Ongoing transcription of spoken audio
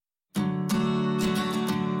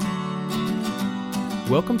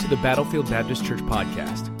Welcome to the Battlefield Baptist Church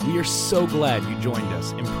podcast. We are so glad you joined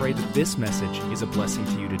us and pray that this message is a blessing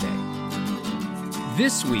to you today.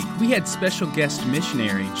 This week, we had special guest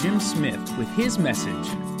missionary Jim Smith with his message,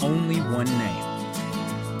 Only One Name.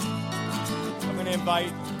 I'm going to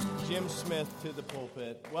invite Jim Smith to the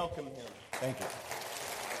pulpit. Welcome him. Thank you.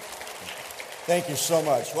 Thank you so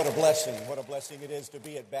much. What a blessing. What a blessing it is to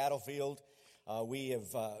be at Battlefield. We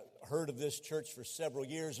have heard of this church for several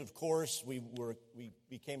years, of course. We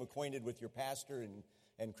became acquainted with your pastor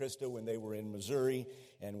and Krista when they were in Missouri,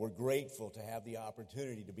 and we're grateful to have the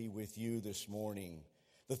opportunity to be with you this morning.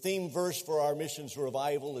 The theme verse for our missions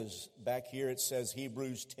revival is back here. It says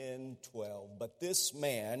Hebrews 10:12. But this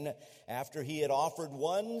man, after he had offered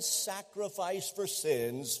one sacrifice for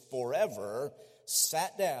sins forever,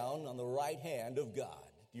 sat down on the right hand of God.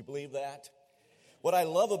 Do you believe that? What I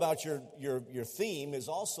love about your theme is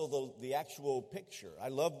also the actual picture. I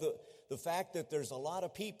love the fact that there's a lot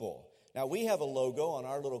of people. Now, we have a logo on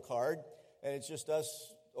our little card, and it's just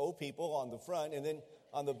us old people on the front, and then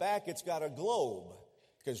on the back it's got a globe,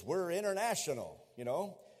 because we're international, you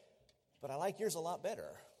know. But I like yours a lot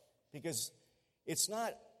better, because it's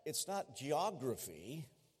not geography,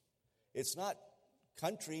 it's not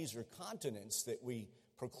countries or continents that we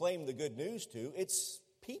proclaim the good news to, it's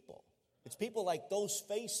people. It's people like those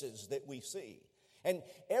faces that we see. And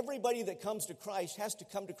everybody that comes to Christ has to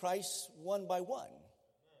come to Christ one by one.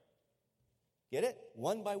 Get it?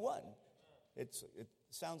 One by one. It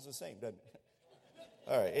sounds the same, doesn't it?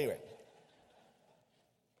 All right, anyway.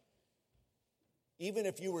 Even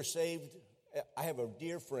if you were saved, I have a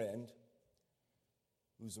dear friend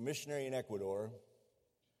who's a missionary in Ecuador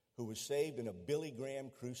who was saved in a Billy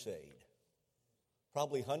Graham crusade.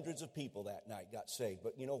 Probably hundreds of people that night got saved.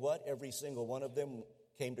 But you know what? Every single one of them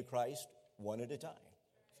came to Christ one at a time.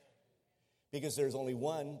 Because there's only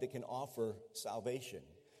one that can offer salvation.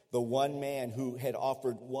 The one man who had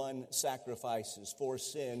offered one sacrifices for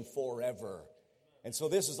sin forever. And so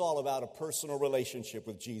this is all about a personal relationship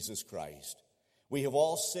with Jesus Christ. We have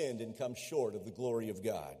all sinned and come short of the glory of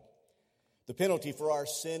God. The penalty for our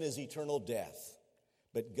sin is eternal death.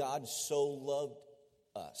 But God so loved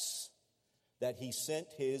us that he sent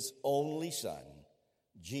his only son,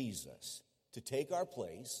 Jesus, to take our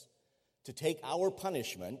place, to take our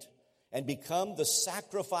punishment, and become the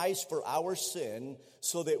sacrifice for our sin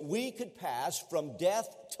so that we could pass from death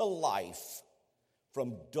to life,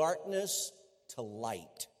 from darkness to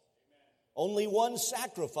light. Only one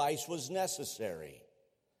sacrifice was necessary,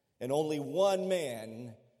 and only one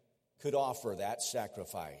man could offer that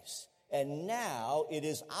sacrifice. And now it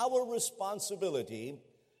is our responsibility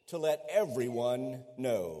to let everyone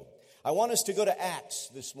know. I want us to go to Acts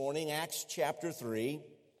this morning, Acts chapter 3.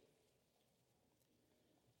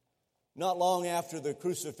 Not long after the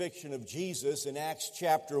crucifixion of Jesus, in Acts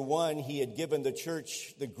chapter 1, he had given the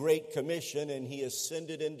church the Great Commission and he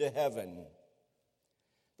ascended into heaven.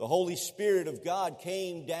 The Holy Spirit of God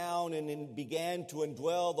came down and began to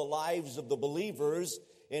indwell the lives of the believers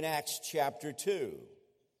in Acts chapter 2.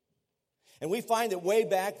 And we find that way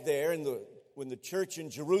back there when the church in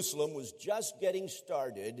Jerusalem was just getting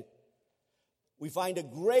started, we find a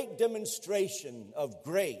great demonstration of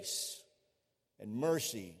grace and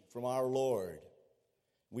mercy from our Lord.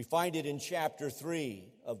 We find it in chapter 3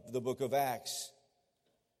 of the book of Acts.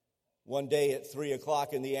 One day at 3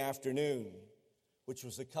 o'clock in the afternoon, which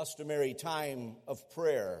was the customary time of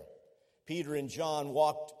prayer, Peter and John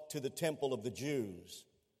walked to the temple of the Jews.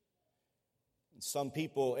 Some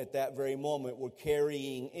people at that very moment were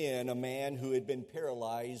carrying in a man who had been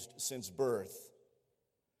paralyzed since birth.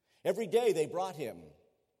 Every day they brought him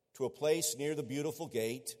to a place near the beautiful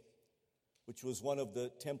gate, which was one of the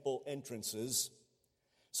temple entrances,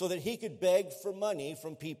 so that he could beg for money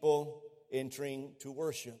from people entering to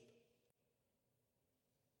worship.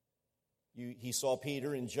 He saw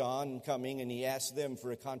Peter and John coming, and he asked them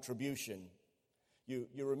for a contribution. You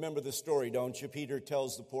remember the story, don't you? Peter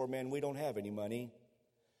tells the poor man, we don't have any money,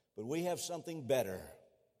 but we have something better.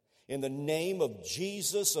 In the name of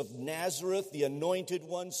Jesus of Nazareth, the anointed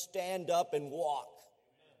one, stand up and walk.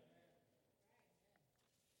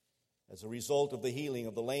 As a result of the healing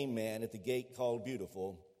of the lame man at the gate called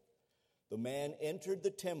Beautiful, the man entered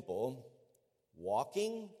the temple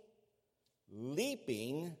walking,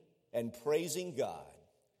 leaping, and praising God.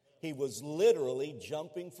 He was literally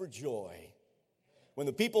jumping for joy. When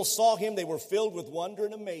the people saw him, they were filled with wonder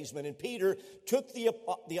and amazement. And Peter took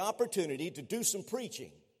the opportunity to do some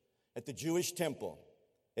preaching at the Jewish temple,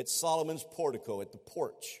 at Solomon's portico, at the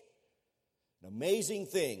porch. And amazing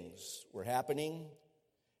things were happening.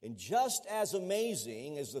 And just as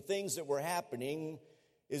amazing as the things that were happening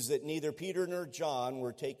is that neither Peter nor John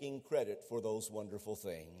were taking credit for those wonderful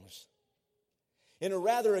things. In a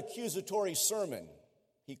rather accusatory sermon,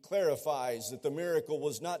 he clarifies that the miracle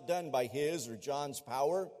was not done by his or John's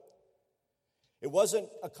power. It wasn't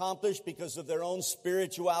accomplished because of their own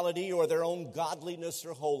spirituality or their own godliness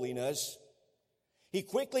or holiness. He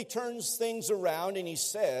quickly turns things around and he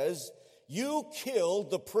says, "You killed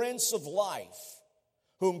the Prince of Life,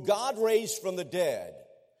 whom God raised from the dead.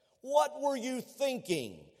 What were you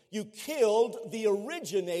thinking? You killed the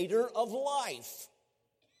originator of life.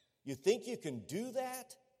 You think you can do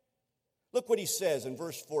that?" Look what he says in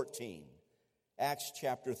verse 14, Acts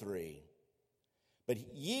chapter 3. "But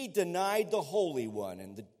ye denied the Holy One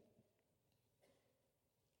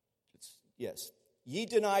ye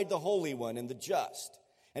denied the Holy One and the just,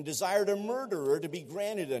 and desired a murderer to be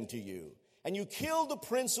granted unto you. And you killed the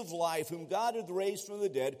Prince of Life, whom God hath raised from the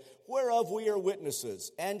dead, whereof we are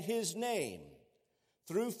witnesses. And his name,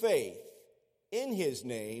 through faith in his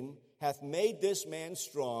name, hath made this man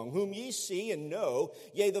strong, whom ye see and know.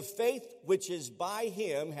 Yea, the faith which is by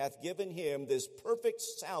him hath given him this perfect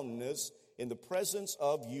soundness in the presence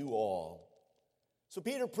of you all." So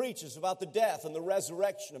Peter preaches about the death and the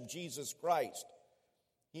resurrection of Jesus Christ.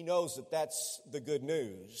 He knows that that's the good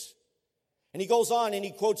news. And he goes on and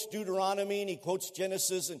he quotes Deuteronomy and he quotes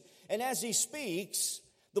Genesis. And as he speaks,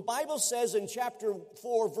 the Bible says in chapter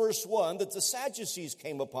 4, verse 1, that the Sadducees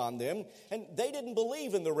came upon them and they didn't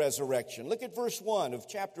believe in the resurrection. Look at verse 1 of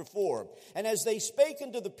chapter 4. "And as they spake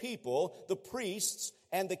unto the people, the priests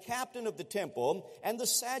and the captain of the temple and the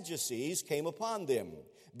Sadducees came upon them,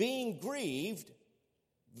 being grieved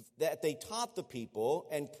that they taught the people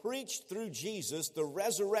and preached through Jesus the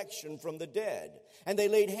resurrection from the dead. And they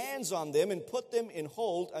laid hands on them and put them in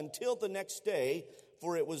hold until the next day,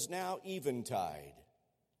 for it was now eventide."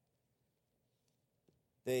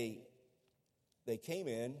 They came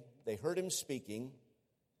in, they heard him speaking,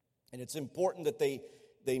 and it's important that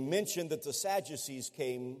they mention that the Sadducees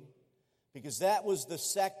came, because that was the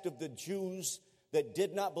sect of the Jews that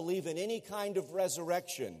did not believe in any kind of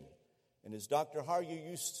resurrection. And as Dr.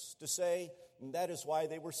 Haryu used to say, that is why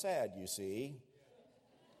they were sad, you see.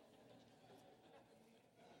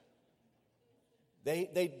 They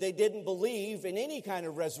didn't believe in any kind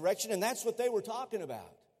of resurrection, and that's what they were talking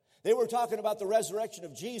about. They were talking about the resurrection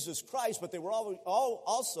of Jesus Christ, but they were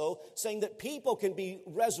also saying that people can be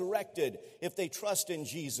resurrected if they trust in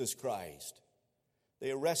Jesus Christ.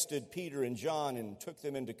 They arrested Peter and John and took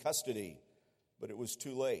them into custody, but it was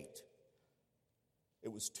too late. It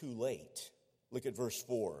was too late. Look at verse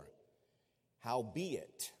 4.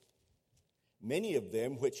 "Howbeit, many of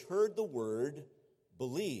them which heard the word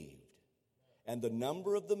believed, and the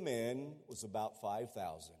number of the men was about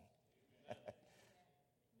 5,000.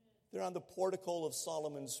 They're on the portico of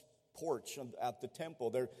Solomon's porch at the temple.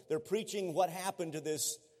 They're preaching what happened to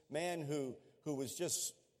this man who was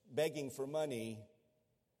just begging for money.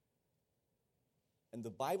 And the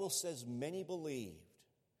Bible says many believed.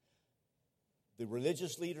 The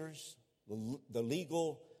religious leaders, the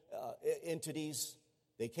legal entities,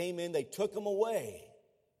 they came in, they took them away,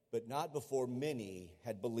 but not before many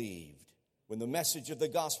had believed. When the message of the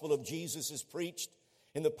gospel of Jesus is preached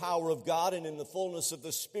in the power of God and in the fullness of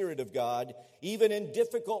the Spirit of God, even in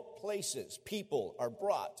difficult places, people are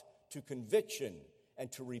brought to conviction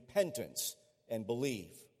and to repentance and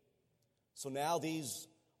belief. So now these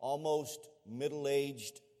almost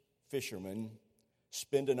middle-aged fishermen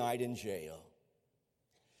spend a night in jail.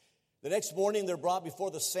 The next morning, they're brought before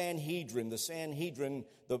the Sanhedrin. The Sanhedrin,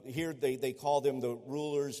 here they call them the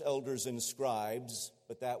rulers, elders, and scribes,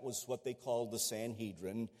 but that was what they called the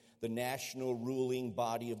Sanhedrin, the national ruling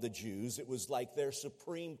body of the Jews. It was like their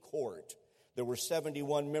supreme court. There were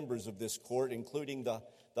 71 members of this court, including the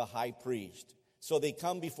high priest. So they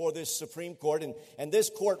come before this supreme court, and this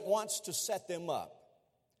court wants to set them up.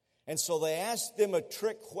 And so they ask them a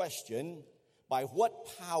trick question. By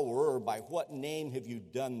what power or by what name have you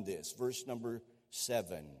done this? Verse number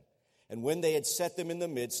 7. And when they had set them in the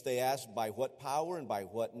midst, they asked, by what power and by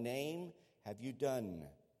what name have you done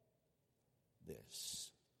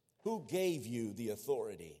this? Who gave you the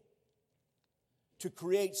authority to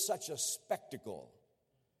create such a spectacle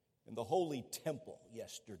in the holy temple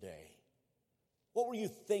yesterday? What were you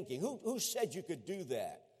thinking? Who said you could do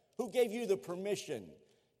that? Who gave you the permission?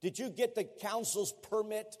 Did you get the council's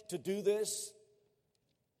permit to do this?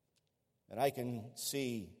 And I can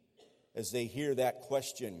see, as they hear that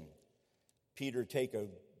question, Peter take a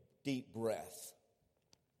deep breath.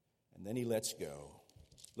 And then he lets go.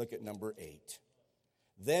 Look at number 8.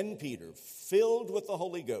 Then Peter, filled with the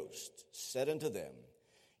Holy Ghost, said unto them,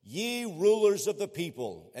 Ye rulers of the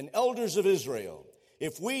people and elders of Israel,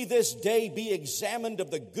 If we this day be examined of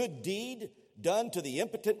the good deed done to the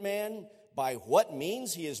impotent man, by what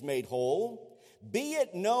means he is made whole, be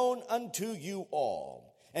it known unto you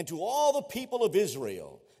all, and to all the people of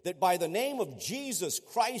Israel, that by the name of Jesus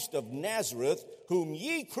Christ of Nazareth, whom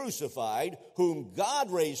ye crucified, whom God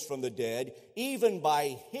raised from the dead, even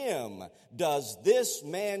by him does this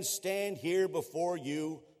man stand here before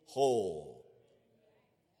you whole.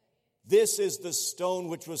 This is the stone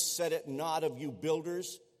which was set at naught of you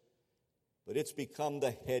builders, but it's become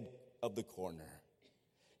the head of the corner.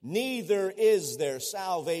 Neither is there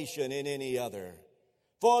salvation in any other,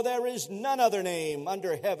 for there is none other name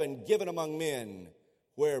under heaven given among men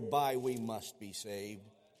whereby we must be saved.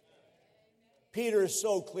 Peter is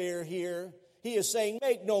so clear here. He is saying,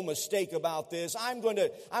 make no mistake about this. I'm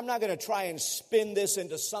not going to try and spin this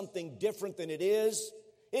into something different than it is.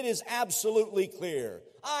 It is absolutely clear.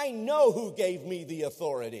 I know who gave me the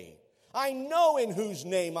authority. I know in whose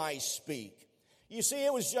name I speak. You see,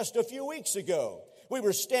 it was just a few weeks ago. We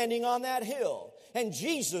were standing on that hill, and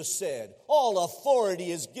Jesus said, all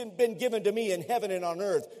authority has been given to me in heaven and on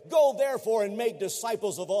earth. Go therefore and make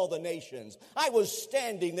disciples of all the nations. I was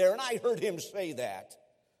standing there, and I heard him say that.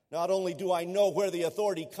 Not only do I know where the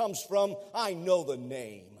authority comes from, I know the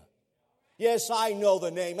name. Yes, I know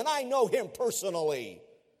the name, and I know him personally.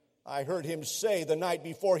 I heard him say the night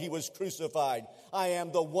before he was crucified, I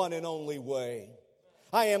am the one and only way.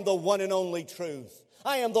 I am the one and only truth.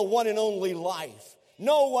 I am the one and only life.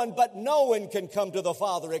 No one can come to the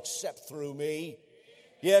Father except through me.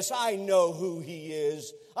 Yes, I know who he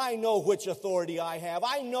is. I know which authority I have.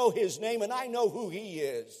 I know his name, and I know who he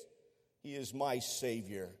is. He is my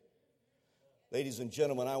Savior. Ladies and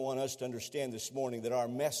gentlemen, I want us to understand this morning that our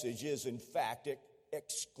message is, in fact,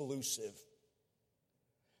 exclusive.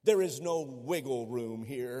 There is no wiggle room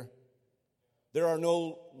here. There are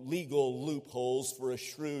no legal loopholes for a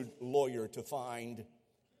shrewd lawyer to find.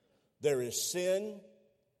 There is sin,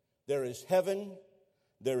 there is heaven,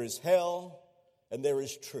 there is hell, and there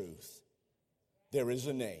is truth. There is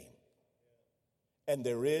a name, and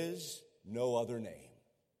there is no other name.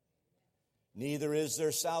 Neither is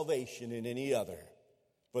there salvation in any other,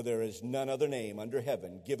 for there is none other name under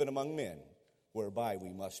heaven given among men whereby we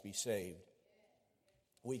must be saved.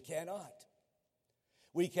 We cannot.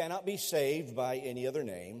 We cannot be saved by any other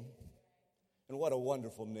name. And what a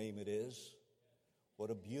wonderful name it is.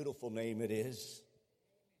 What a beautiful name it is.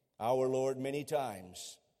 Our Lord many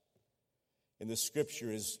times in the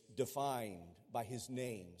Scripture is defined by his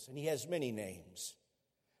names, and he has many names.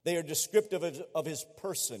 They are descriptive of his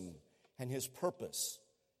person and his purpose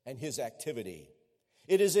and his activity.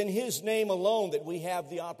 It is in his name alone that we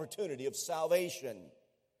have the opportunity of salvation.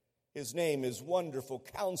 His name is Wonderful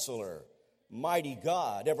Counselor, Mighty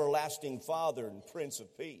God, Everlasting Father, and Prince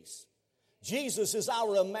of Peace. Jesus is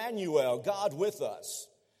our Emmanuel, God with us.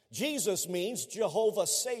 Jesus means Jehovah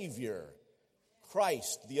Savior,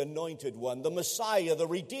 Christ, the Anointed One, the Messiah, the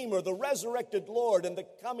Redeemer, the resurrected Lord, and the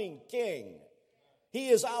coming King. He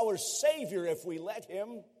is our Savior if we let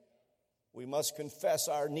him. We must confess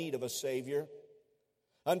our need of a Savior.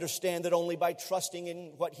 Understand that only by trusting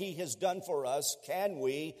in what he has done for us can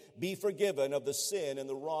we be forgiven of the sin and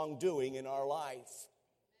the wrongdoing in our life.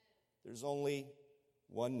 There's only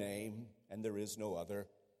one name, and there is no other.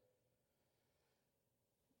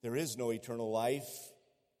 There is no eternal life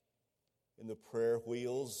in the prayer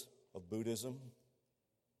wheels of Buddhism.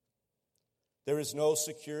 There is no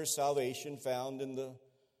secure salvation found in the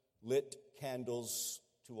lit candles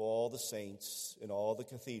to all the saints in all the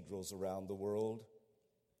cathedrals around the world.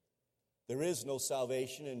 There is no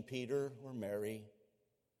salvation in Peter or Mary.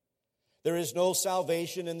 There is no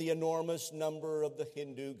salvation in the enormous number of the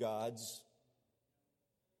Hindu gods.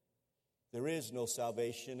 There is no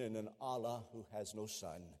salvation in an Allah who has no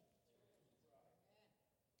son.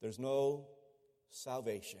 There's no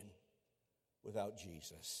salvation without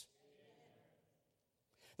Jesus.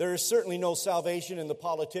 There is certainly no salvation in the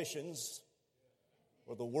politicians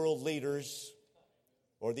or the world leaders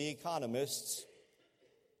or the economists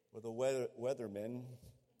or the weathermen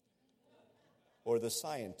or the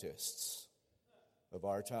scientists of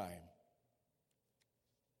our time.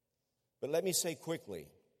 But let me say quickly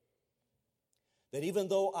that even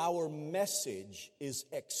though our message is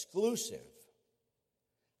exclusive,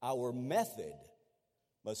 our method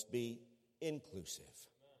must be inclusive.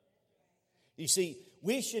 You see,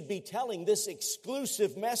 we should be telling this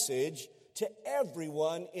exclusive message to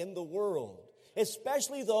everyone in the world,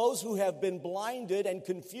 especially those who have been blinded and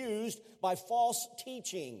confused by false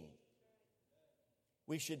teaching.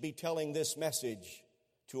 We should be telling this message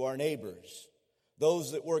to our neighbors,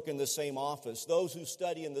 those that work in the same office, those who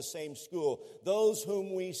study in the same school, those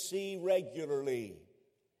whom we see regularly.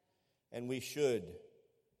 And we should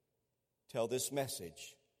tell this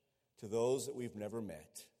message to those that we've never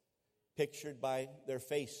met, pictured by their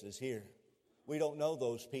faces here. We don't know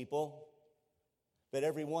those people, but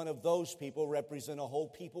every one of those people represent a whole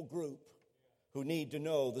people group who need to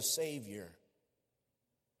know the Savior.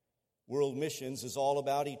 World missions is all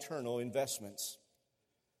about eternal investments.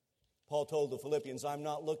 Paul told the Philippians, I'm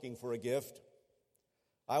not looking for a gift.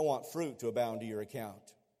 I want fruit to abound to your account.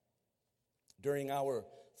 During our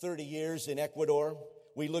 30 years in Ecuador,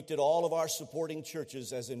 we looked at all of our supporting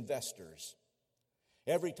churches as investors.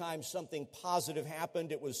 Every time something positive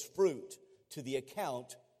happened, it was fruit to the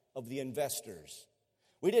account of the investors.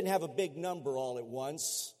 We didn't have a big number all at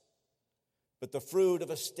once, but the fruit of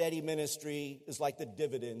a steady ministry is like the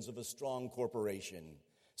dividends of a strong corporation.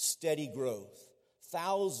 Steady growth.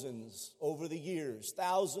 Thousands over the years,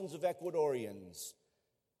 thousands of Ecuadorians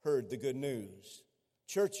heard the good news.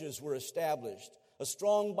 Churches were established. A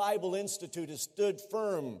strong Bible Institute has stood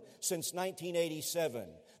firm since 1987.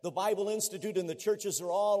 The Bible Institute and the churches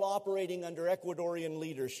are all operating under Ecuadorian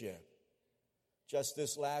leadership. Just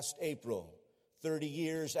this last April, 30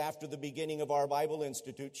 years after the beginning of our Bible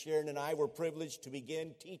Institute, Sharon and I were privileged to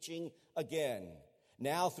begin teaching again.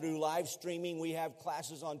 Now through live streaming, we have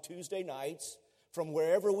classes on Tuesday nights. From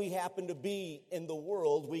wherever we happen to be in the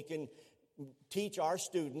world, we can teach our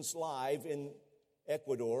students live in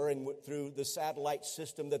Ecuador, and through the satellite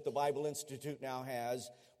system that the Bible Institute now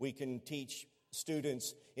has, we can teach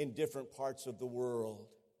students in different parts of the world.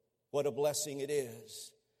 What a blessing it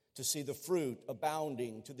is to see the fruit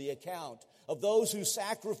abounding to the account of those who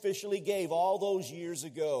sacrificially gave all those years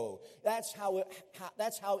ago. That's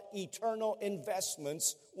how eternal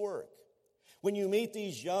investments work. When you meet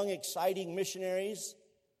these young, exciting missionaries,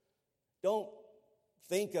 don't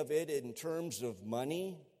think of it in terms of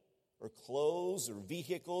money or clothes or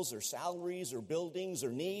vehicles or salaries or buildings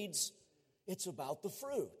or needs. It's about the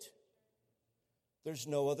fruit. There's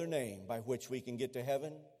no other name by which we can get to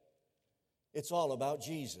heaven. It's all about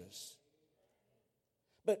Jesus.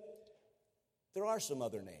 But there are some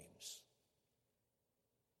other names.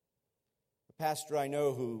 A pastor I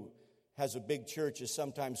know who has a big church is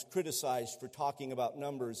sometimes criticized for talking about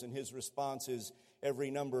numbers, and his response is,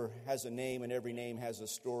 every number has a name and every name has a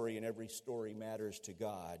story, and every story matters to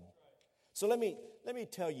God. So let me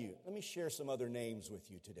share some other names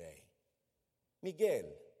with you today. Miguel.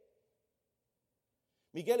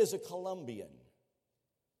 Miguel is a Colombian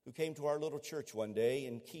who came to our little church one day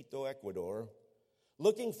in Quito, Ecuador,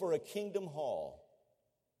 looking for a kingdom hall.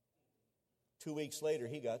 2 weeks later,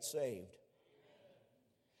 he got saved.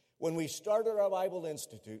 When we started our Bible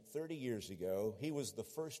Institute 30 years ago, he was the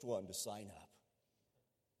first one to sign up.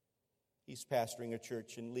 He's pastoring a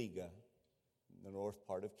church in Liga, in the north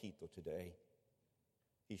part of Quito today.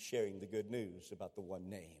 He's sharing the good news about the one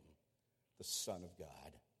name, the Son of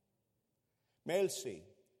God. Melcy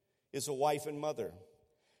is a wife and mother.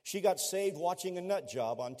 She got saved watching a nut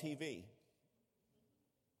job on TV.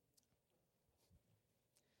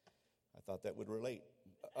 I thought that would relate.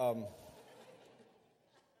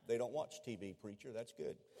 They don't watch TV, preacher. That's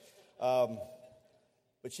good.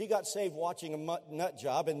 But she got saved watching a nut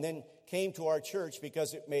job and then came to our church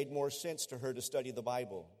because it made more sense to her to study the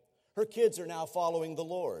Bible. Her kids are now following the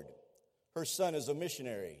Lord. Her son is a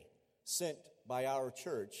missionary sent by our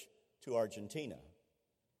church to Argentina.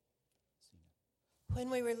 When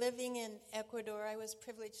we were living in Ecuador, I was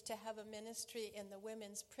privileged to have a ministry in the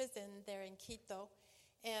women's prison there in Quito.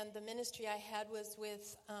 And the ministry I had was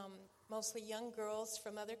with mostly young girls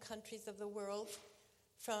from other countries of the world,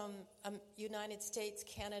 from United States,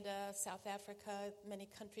 Canada, South Africa, many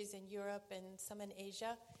countries in Europe, and some in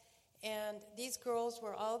Asia. And these girls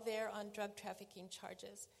were all there on drug trafficking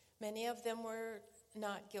charges. Many of them were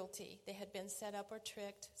not guilty. They had been set up or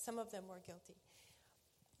tricked. Some of them were guilty.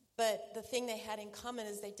 But the thing they had in common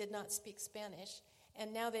is they did not speak Spanish.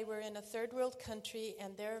 And now they were in a third world country,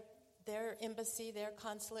 and their embassy, their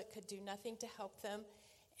consulate could do nothing to help them.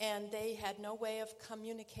 And they had no way of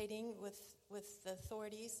communicating with the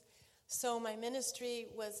authorities. So my ministry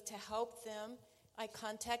was to help them. I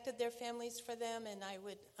contacted their families for them, and I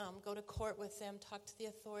would go to court with them, talk to the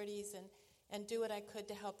authorities, and do what I could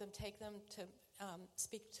to help them, take them to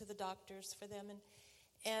speak to the doctors for them.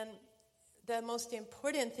 And the most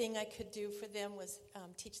important thing I could do for them was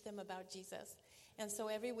teach them about Jesus. And so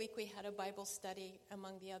every week we had a Bible study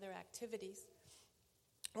among the other activities.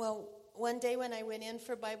 Well, one day when I went in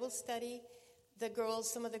for Bible study,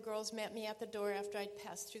 some of the girls met me at the door after I'd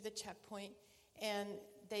passed through the checkpoint, and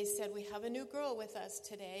they said, "We have a new girl with us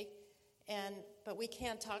today." but we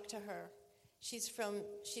can't talk to her. She's from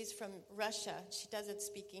Russia. She doesn't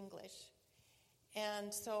speak English.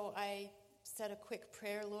 And so I said a quick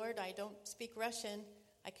prayer, Lord, I don't speak Russian.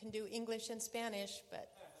 I can do English and Spanish, but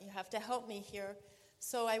you have to help me here.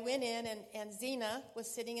 So I went in, and Zena was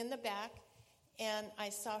sitting in the back, and I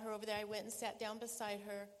saw her over there. I went and sat down beside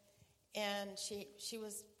her, and she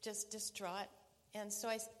was just distraught. And so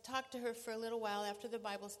I talked to her for a little while. After the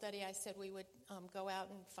Bible study, I said we would go out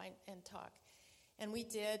and talk. And we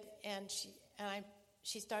did, and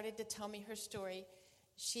she started to tell me her story.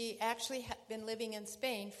 She actually had been living in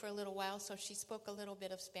Spain for a little while, so she spoke a little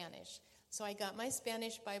bit of Spanish. So I got my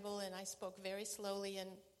Spanish Bible, and I spoke very slowly and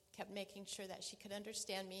kept making sure that she could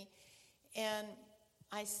understand me. And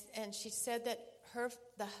she said that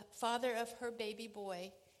the father of her baby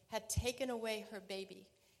boy had taken away her baby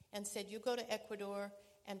and said, you go to Ecuador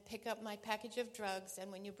and pick up my package of drugs,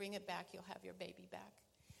 and when you bring it back, you'll have your baby back.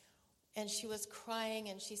 And she was crying,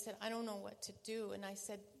 and she said, I don't know what to do. And I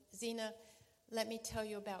said, Zena, let me tell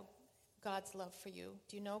you about God's love for you.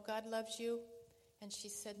 Do you know God loves you? And she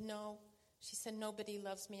said, no. She said, nobody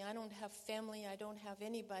loves me. I don't have family. I don't have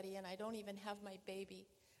anybody, and I don't even have my baby.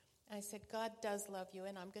 And I said, God does love you,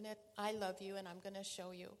 and I love you, and I'm going to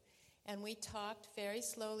show you. And we talked very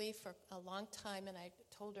slowly for a long time, and I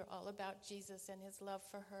told her all about Jesus and his love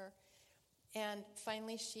for her. And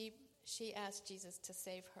finally, she asked Jesus to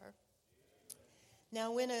save her.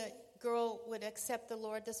 Now, when a girl would accept the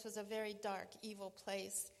Lord, this was a very dark, evil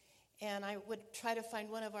place. And I would try to find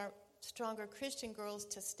one of our stronger Christian girls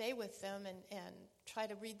to stay with them and try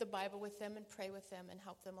to read the Bible with them and pray with them and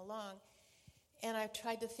help them along. And I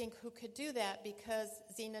tried to think who could do that, because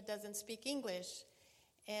Zena doesn't speak English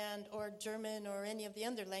or German or any of the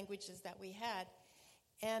other languages that we had.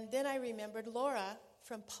 And then I remembered Laura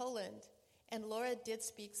from Poland, and Laura did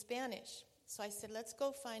speak Spanish. So I said, let's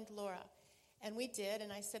go find Laura. And we did,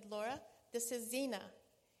 and I said, Laura, this is Zena,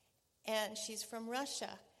 and she's from Russia.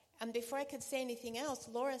 And before I could say anything else,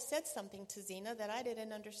 Laura said something to Zena that I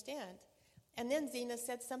didn't understand. And then Zena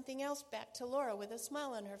said something else back to Laura with a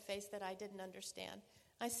smile on her face that I didn't understand.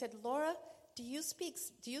 I said, Laura, do you speak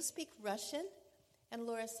Russian? And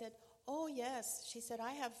Laura said, oh, yes. She said,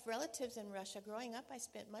 I have relatives in Russia. Growing up, I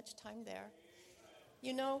spent much time there.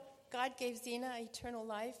 You know, God gave Zena eternal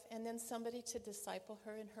life and then somebody to disciple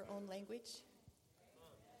her in her own language.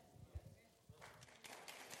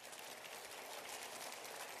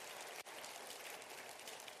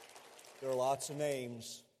 There are lots of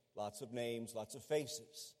names, lots of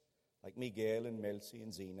faces, like Miguel and Melcy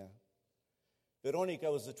and Zena.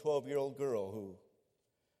 Veronica was a 12-year-old girl who,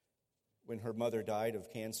 when her mother died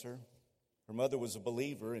of cancer, her mother was a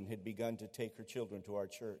believer and had begun to take her children to our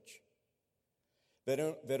church.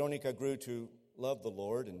 Veronica grew to love the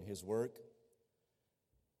Lord and his work.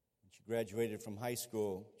 When she graduated from high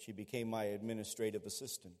school, she became my administrative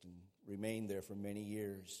assistant and remained there for many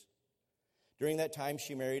years. During that time,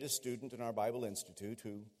 she married a student in our Bible Institute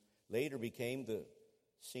who later became the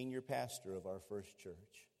senior pastor of our first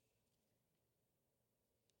church.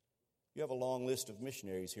 You have a long list of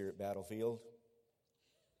missionaries here at Battlefield.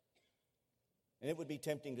 And it would be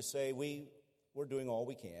tempting to say we're doing all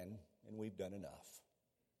we can and we've done enough.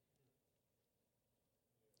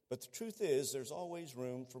 But the truth is, there's always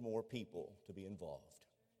room for more people to be involved,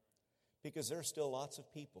 because there are still lots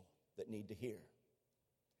of people that need to hear.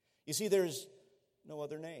 You see, there's no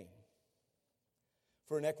other name.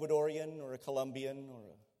 For an Ecuadorian or a Colombian or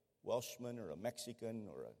a Welshman or a Mexican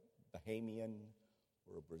or a Bahamian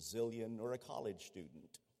or a Brazilian or a college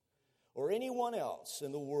student or anyone else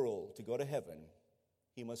in the world to go to heaven,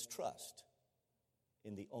 he must trust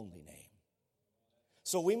in the only name.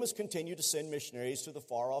 So we must continue to send missionaries to the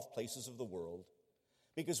far-off places of the world,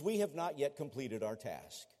 because we have not yet completed our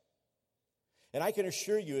task. And I can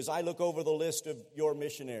assure you, as I look over the list of your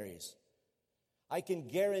missionaries, I can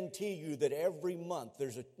guarantee you that every month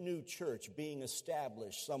there's a new church being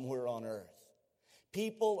established somewhere on earth.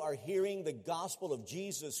 People are hearing the gospel of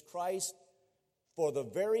Jesus Christ for the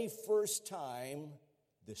very first time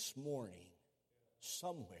this morning,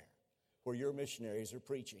 somewhere where your missionaries are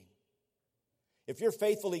preaching. If you're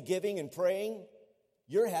faithfully giving and praying,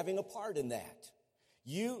 you're having a part in that.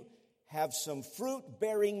 You have some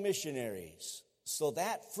fruit-bearing missionaries, so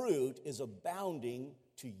that fruit is abounding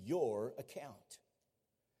to your account.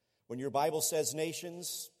 When your Bible says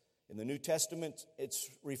nations, in the New Testament, it's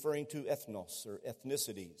referring to ethnos or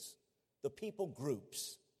ethnicities, the people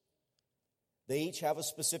groups. They each have a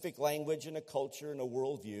specific language and a culture and a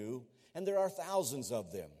worldview, and there are thousands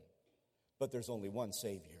of them. But there's only one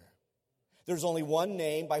Savior. There's only one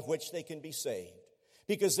name by which they can be saved.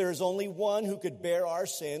 Because there is only one who could bear our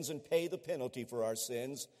sins and pay the penalty for our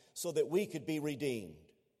sins so that we could be redeemed,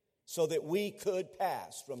 so that we could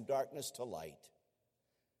pass from darkness to light.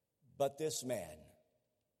 But this man,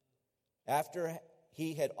 after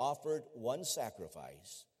he had offered one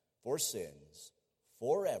sacrifice for sins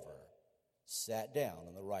forever, sat down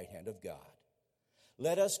on the right hand of God.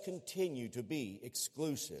 Let us continue to be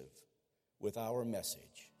exclusive with our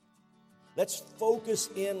message. Let's focus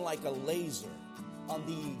in like a laser on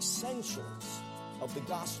the essentials of the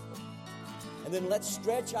gospel. And then let's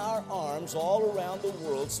stretch our arms all around the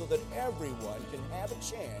world so that everyone can have a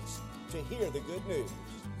chance to hear the good news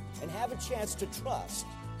and have a chance to trust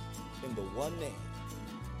in the one name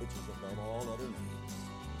which is above all other names,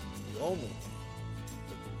 the only name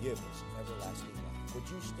that can give us everlasting life. Would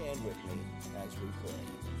you stand with me as we pray?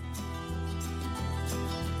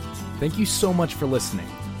 Thank you so much for listening.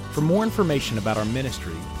 For more information about our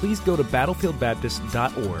ministry, please go to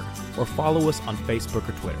battlefieldbaptist.org or follow us on Facebook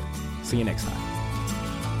or Twitter. See you next time.